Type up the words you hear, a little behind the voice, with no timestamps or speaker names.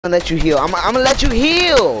gonna let you heal. I'm gonna let you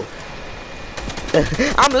heal.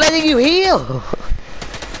 I'm letting you heal.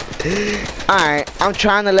 Alright, I'm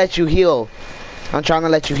trying to let you heal. I'm trying to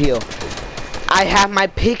let you heal. I have my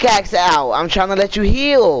pickaxe out. I'm trying to let you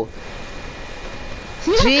heal.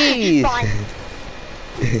 Jeez.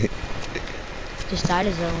 Just out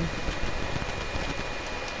of zone.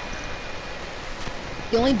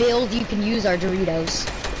 The only build you can use are Doritos.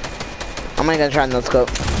 I'm not gonna try no scope.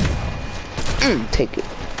 Take it.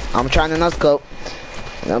 I'm trying to no scope.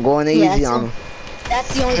 I'm going easy on him.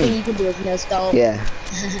 That's the only thing you can do with no scope. Yeah.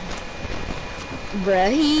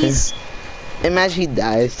 Bruh, he's... Imagine he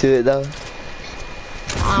dies to it though.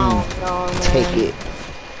 Oh no, man. Take it.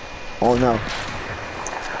 Oh no.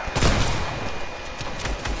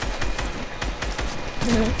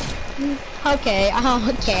 Okay.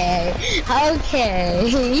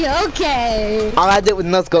 All I did was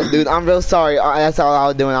no scope, dude. I'm real sorry. That's all I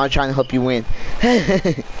was doing. I was trying to help you win.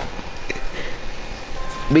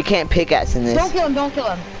 We can't pickaxe in this. Don't kill him, don't kill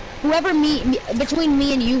him. Whoever between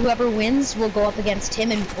me and you, whoever wins will go up against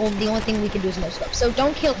him, and the only thing we can do is no scope. So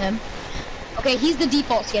don't kill him. Okay, he's the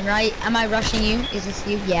default skin, right? Am I rushing you? Is this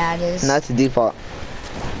you? Yeah, it is. No, that's the default.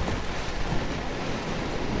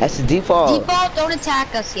 That's the default. Default, don't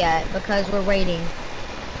attack us yet, because we're waiting.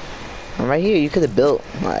 I'm right here. You could have built,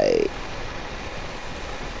 like...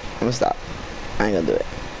 I'm gonna stop. I ain't gonna do it.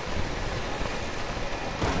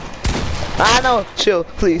 I know. Chill,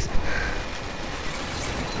 please.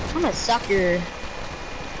 I'm a sucker.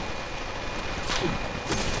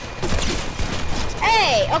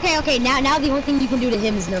 Hey! Okay, now the only thing you can do to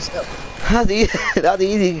him is no scope. That's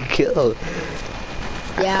easy to kill.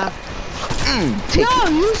 Yeah. Take no,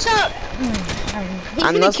 it. you shot. He's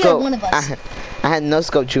I'm gonna no kill scope. one of us. I had no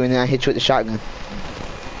scope you and then I hit you with the shotgun.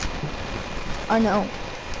 I know.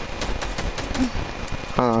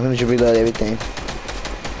 Hold on, let me just reload everything.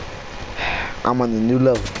 I'm on the new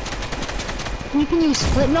level. You can use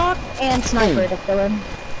flint knock and sniper to kill him.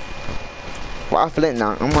 Well, flint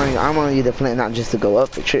knock. I'm gonna use the flint knock just to go up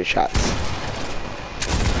for trick shots.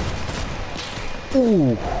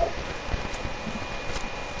 Ooh.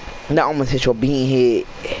 That almost hit your bean head.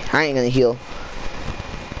 I ain't gonna heal.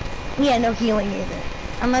 Yeah, no healing either.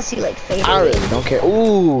 Unless you like fade I away. really don't care.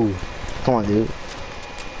 Ooh. Come on, dude.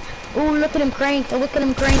 Ooh, look at him crank. Look at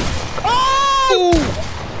him crank. Oh!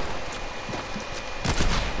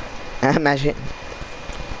 Imagine.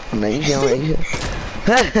 I'm letting you heal right here.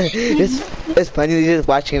 it's funny just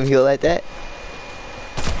watching him heal like that.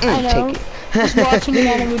 I know. Take it. Just watching an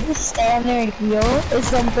enemy just stand there and heal is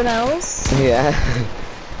something else. Yeah.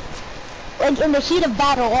 Like in the heat of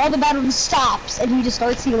battle, all the battle just stops and he just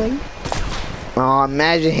starts healing. Oh,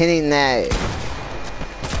 imagine hitting that.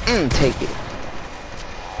 Take it.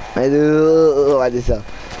 I do like this up.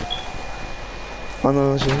 Oh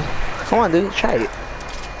no, come on, dude, try it.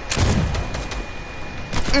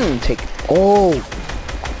 Take it. Oh.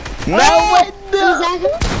 No way,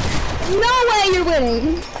 no way you're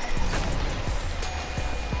winning.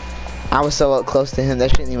 I was so up close to him, that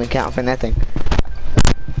shouldn't even count for nothing.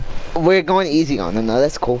 We're going easy on him, though.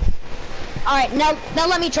 That's cool. Alright, now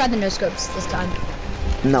let me try the no scopes this time.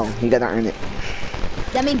 No, you gotta earn it.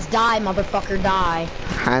 That means die, motherfucker, die.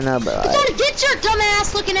 I know, but You gotta get your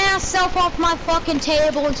dumbass looking ass self off my fucking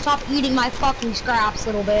table and stop eating my fucking scraps,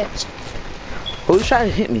 little bitch. who's trying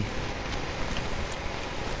to hit me?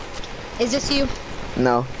 Is this you?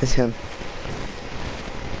 No, it's him.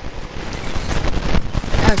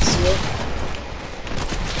 I don't see it.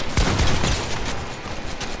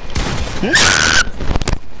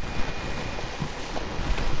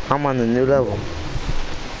 I'm on the new level.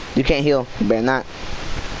 You can't heal. You better not.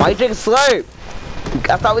 Why you drinking slurp?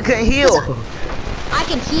 I thought we couldn't heal. I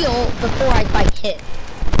can heal before I fight hit.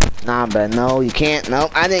 Nah, but no, you can't.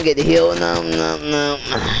 Nope, I didn't get to heal. No.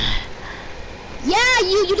 Yeah,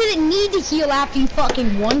 you didn't need to heal after you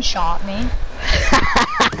fucking one-shot me.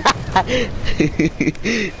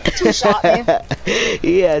 Two-shot me.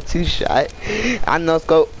 Yeah, two-shot. I know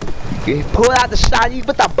scope. You pull out the shot, you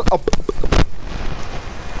put that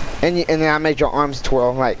and then I made your arms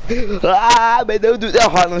twirl like but don't do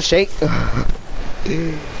that Harlem shake.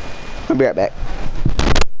 I'll be right back.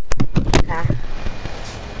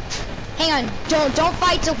 Hang on, don't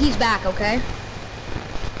fight till he's back, okay?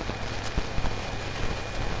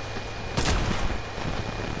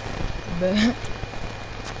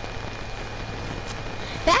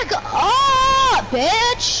 Back up,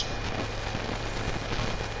 bitch!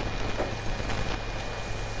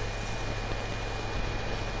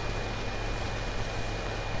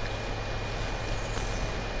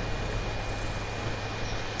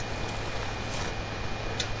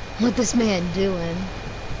 What this man doing?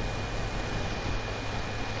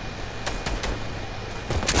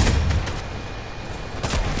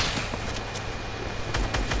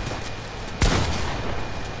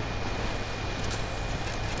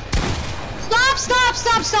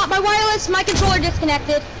 stop, my wireless, my controller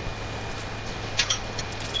disconnected.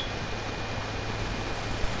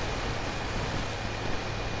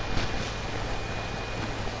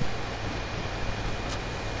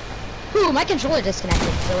 Ooh, my controller disconnected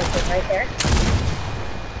really quick right there.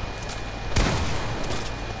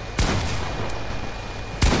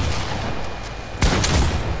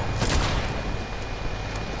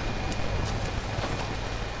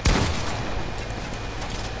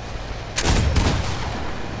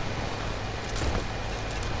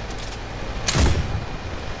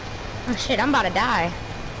 Oh shit, I'm about to die.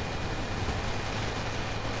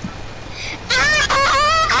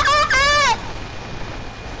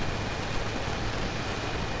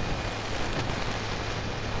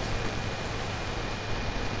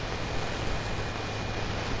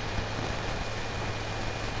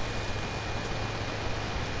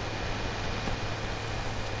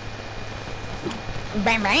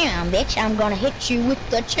 Bam bam, bitch, I'm gonna hit you with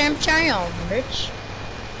the champ, bitch.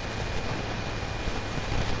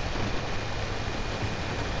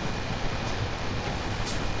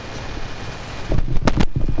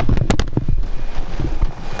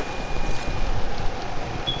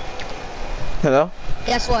 Hello?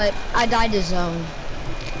 Guess what? I died to zone.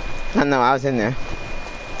 I know, I was in there.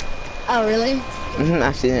 Oh, really?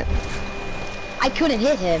 I've seen it. I couldn't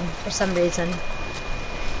hit him for some reason.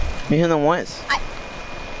 You hit him once?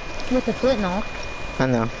 With the flint knock. I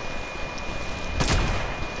know.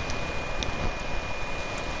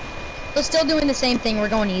 We're still doing the same thing. We're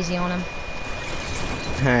going easy on him.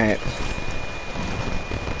 Alright.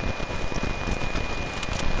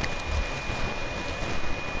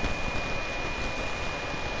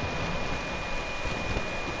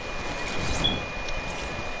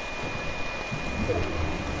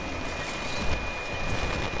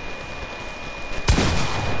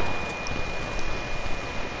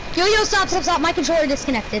 Yo, stop. My controller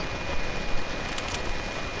disconnected.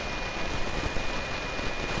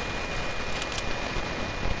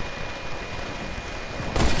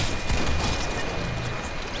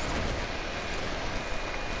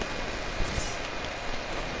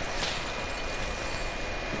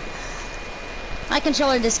 My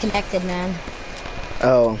controller disconnected, man.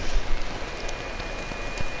 Oh.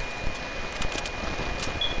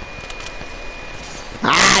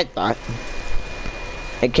 I thought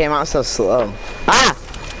it came out so slow. Ah!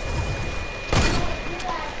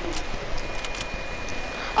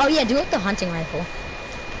 Oh yeah, do it with the hunting rifle.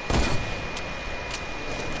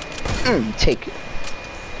 Take it.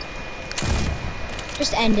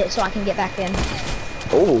 Just end it so I can get back in.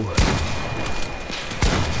 Oh.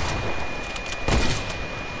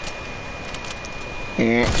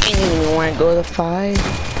 And I didn't even want to go to 5.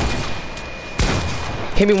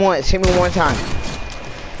 Hit me once. Hit me one time.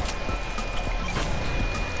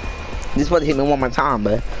 This supposed to hit me one more time,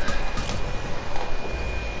 but.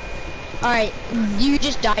 Alright, you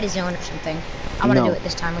just died a zone or something. I want to do it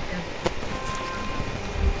this time with you.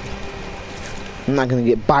 I'm not gonna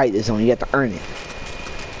get by this one. You have to earn it.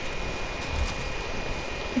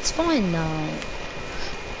 It's fine though.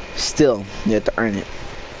 Still, you have to earn it.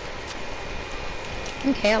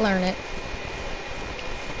 Okay, I'll learn it.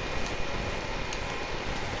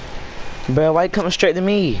 Bro, why you coming straight to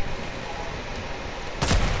me?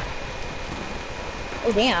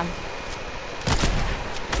 Oh damn.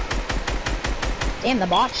 Damn, the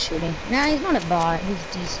bot's shooting. Nah, he's not a bot. He's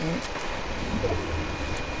decent.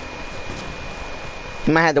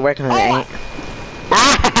 You might have to work on the aim.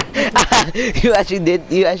 You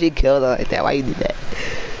actually killed her like that. Why you did that?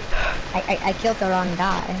 I killed the wrong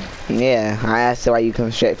guy. Yeah, I asked her why you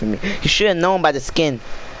come straight for me. You should have known by the skin.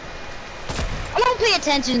 I don't pay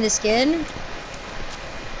attention to the skin.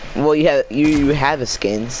 Well, you have a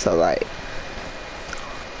skin, so like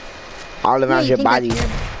all around your body.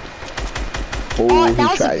 Oh,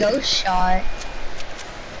 that was a ghost shot.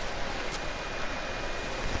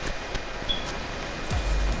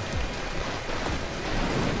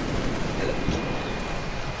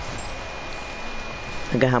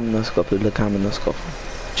 Look at how I'm no scope. Look how I'm no scope.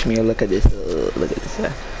 Chimia, look at this. Look at this.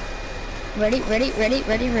 Yeah. Ready. 3,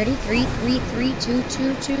 3, 2,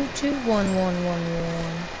 2, 2, 2, 1, 1, 1, 1.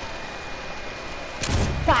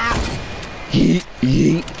 Wow. Yeet,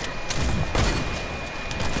 yeet.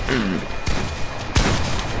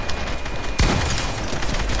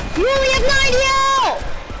 You only have 90 health!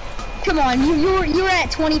 Come on, you're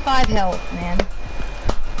at 25 health, man.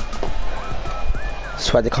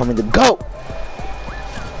 That's why they call me the GOAT.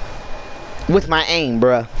 With my aim,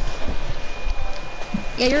 bruh.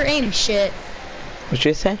 Yeah, your aim is shit. What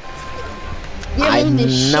you say? Your aim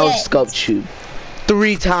is shit. I no scoped you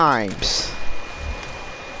 3 times.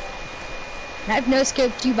 I've no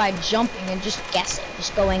scoped you by jumping and just guessing,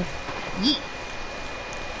 just going, yeet.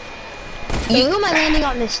 Okay, who am I landing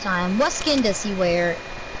on this time? What skin does he wear?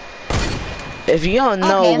 If you don't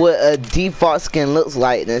know what a default skin looks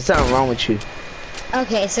like, then something wrong with you.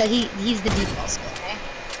 Okay, so he's the default skin, okay?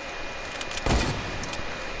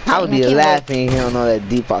 I would be laughing if you don't know what a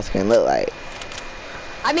default skin look like.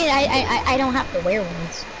 I mean, I don't have to wear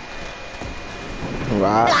ones.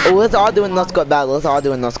 Right. Oh, let's all do a no-scope battle. Let's all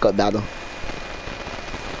do a no-scope battle.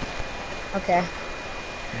 Okay.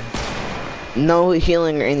 No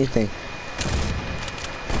healing or anything.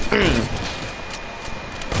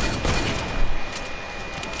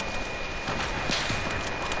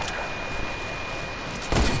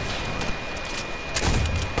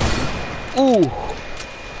 Ooh.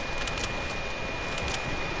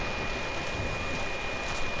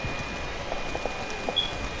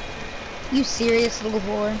 You serious, little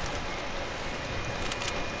boy?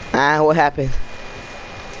 What happened?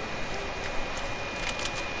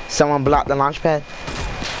 Someone blocked the launch pad?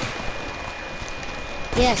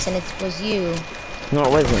 Yes, and it was you. No,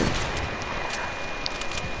 it wasn't.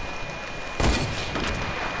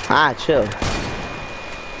 Chill.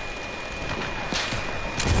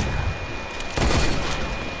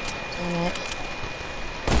 Damn it.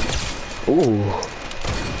 Ooh.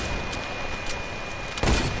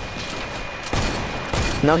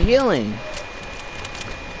 No healing.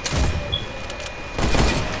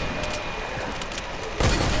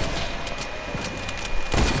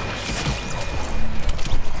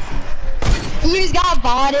 You just got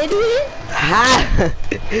botted. Ha!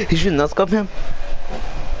 You should no scope him.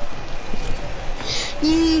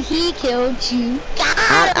 He killed you.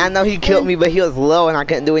 I know he killed me, but he was low and I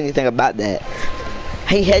couldn't do anything about that.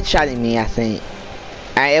 He headshotted me, I think.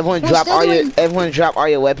 Alright, everyone drop all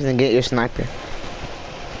your weapons and get your sniper.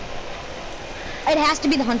 It has to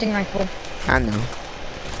be the hunting rifle. I know.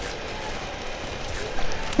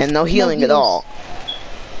 And no healing at all.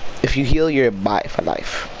 If you heal, you're a bot for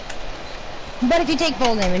life. But if you take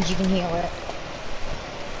full damage, you can heal it.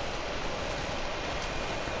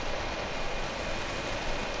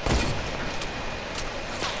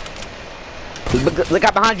 Look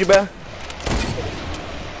out behind you, bro.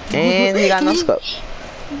 And he got no scope.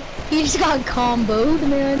 He just got comboed,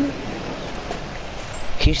 man.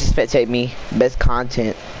 He should spectate me. Best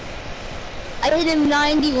content. I hit him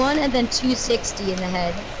 91 and then 260 in the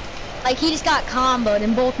head. Like, he just got comboed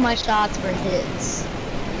and both my shots were hits.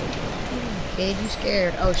 Okay, you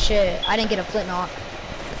scared. Oh shit, I didn't get a flint knock.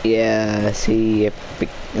 Yeah, see,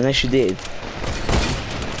 unless you did.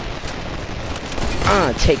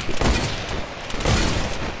 Take it.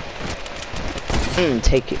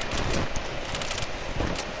 Take it.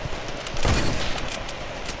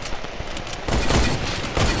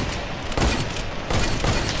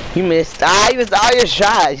 You missed. You missed all your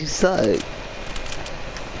shots. You suck.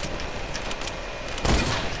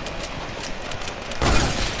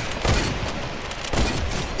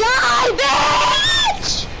 Die,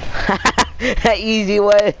 bitch! That easy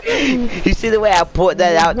way. You see the way I put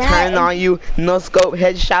that out, turn on you, no scope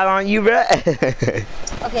headshot on you, bro.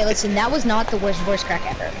 Okay, listen, that was not the worst voice crack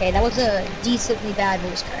ever. Okay, that was a decently bad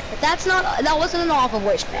voice crack, but that wasn't an awful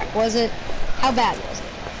voice crack, was it? How bad was it?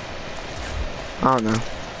 I don't know.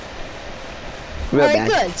 Real Alright,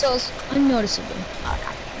 bad. good. So it's unnoticeable. Oh,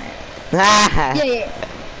 God. Yeah.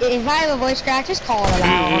 If I have a voice crack, just call it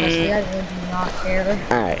out. Honestly, I really do not care.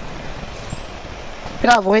 Alright. We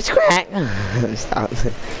got a voice crack. Stop.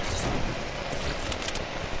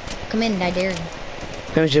 Come in, I dare you.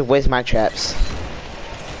 Let me just waste my traps.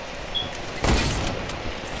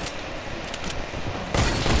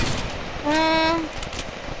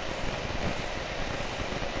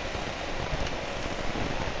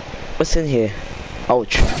 What's in here? Oh,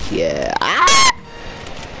 trap. Yeah.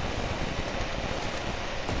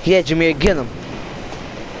 Yeah, Jameer, get him.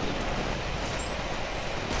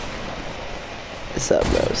 What's up,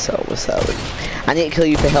 bro? What's up? I need to kill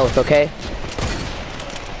you for health, okay?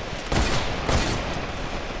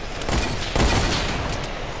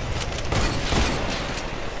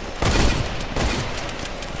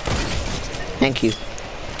 Thank you.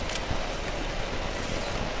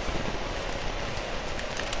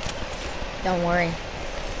 Don't worry.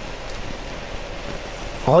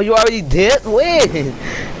 Oh, you already did? Win!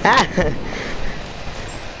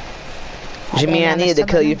 Jimmy, I needed to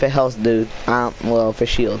kill you for health, dude. Well, for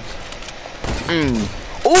shield.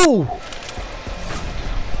 Ooh!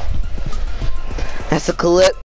 That's a clip.